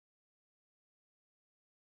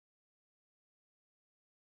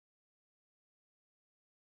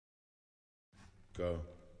Go.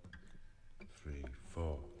 3,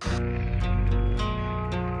 4.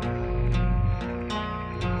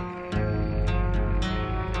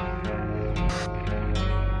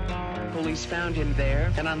 Police found him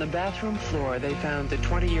there, and on the bathroom floor they found the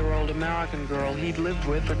 20-year-old American girl he'd lived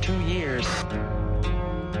with for 2 years.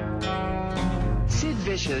 Sid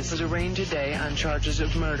Vicious was arraigned today on charges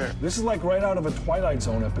of murder. This is like right out of a Twilight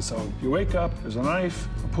Zone episode. You wake up, there's a knife,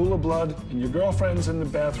 a pool of blood, and your girlfriend's in the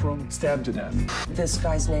bathroom, stabbed to death. This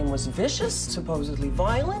guy's name was Vicious, supposedly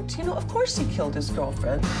violent. You know, of course he killed his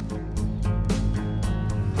girlfriend.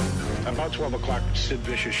 About 12 o'clock, Sid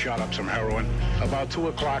Vicious shot up some heroin. About 2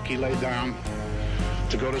 o'clock, he lay down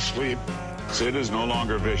to go to sleep. Sid is no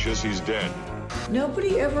longer vicious, he's dead.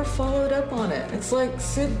 Nobody ever followed up on it. It's like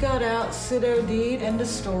Sid got out, Sid OD'd, end of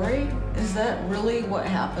story. Is that really what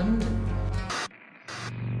happened?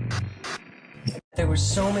 There were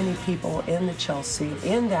so many people in the Chelsea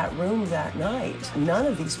in that room that night. None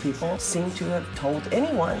of these people seem to have told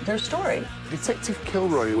anyone their story. Detective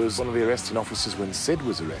Kilroy was one of the arresting officers when Sid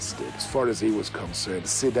was arrested. As far as he was concerned,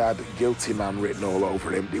 Sid had guilty man written all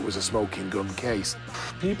over him. It was a smoking gun case.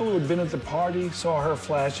 People who had been at the party saw her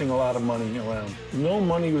flashing a lot of money around. No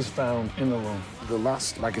money was found in the room. The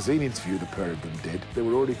last magazine interview the pair of them did, they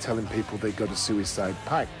were already telling people they got a suicide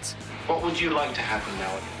pact. What would you like to happen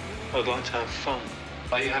now? I'd like to have fun.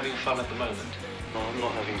 Are you having fun at the moment? No, I'm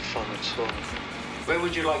not having fun at all. Where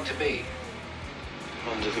would you like to be?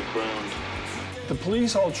 Under the ground. The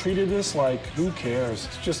police all treated this like, who cares?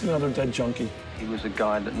 It's just another dead junkie. He was a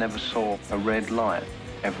guy that never saw a red light.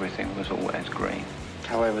 Everything was always green.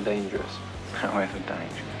 However dangerous. However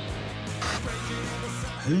dangerous.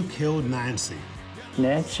 Who killed Nancy?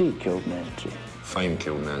 Nancy killed Nancy. Fame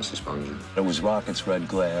killed Nancy Spungen. It was rocket's red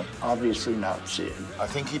glare. Obviously not Sid. I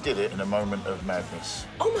think he did it in a moment of madness.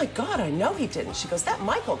 Oh my God, I know he didn't. She goes, that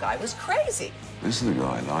Michael guy was crazy. This is the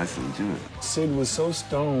guy that I think did it. Sid was so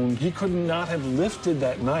stoned, he could not have lifted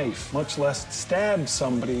that knife, much less stabbed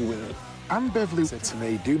somebody with it. Anne Beverly said to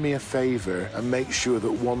me, do me a favour and make sure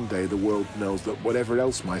that one day the world knows that whatever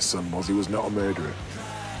else my son was, he was not a murderer.